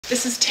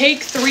This is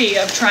take 3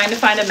 of trying to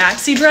find a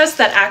maxi dress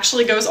that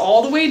actually goes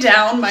all the way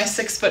down my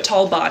 6-foot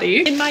tall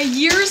body. In my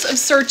years of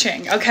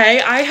searching,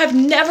 okay, I have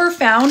never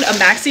found a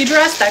maxi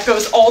dress that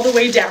goes all the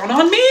way down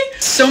on me.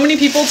 So many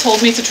people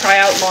told me to try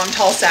out Long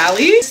Tall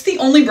Sally. It's the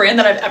only brand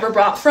that I've ever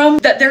bought from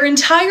that their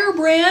entire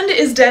brand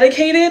is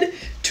dedicated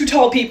to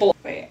tall people.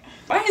 Wait,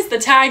 why is the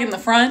tag in the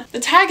front? The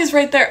tag is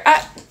right there.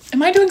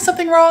 Am I doing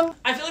something wrong?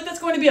 I feel like that's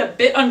going to be a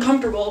bit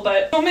uncomfortable,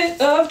 but moment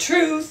of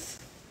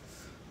truth.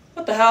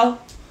 What the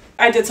hell?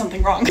 I did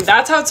something wrong.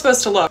 That's how it's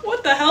supposed to look.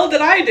 What the hell did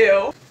I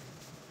do?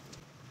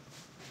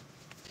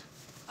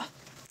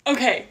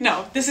 Okay,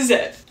 no, this is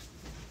it.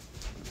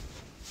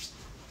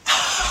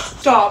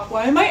 Stop,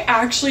 why am I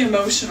actually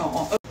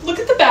emotional? Look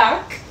at the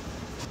back.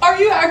 Are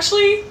you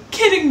actually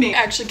kidding me? I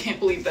actually can't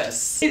believe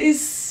this. It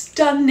is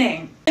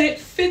stunning. And it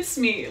fits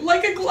me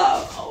like a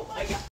glove. Oh my God.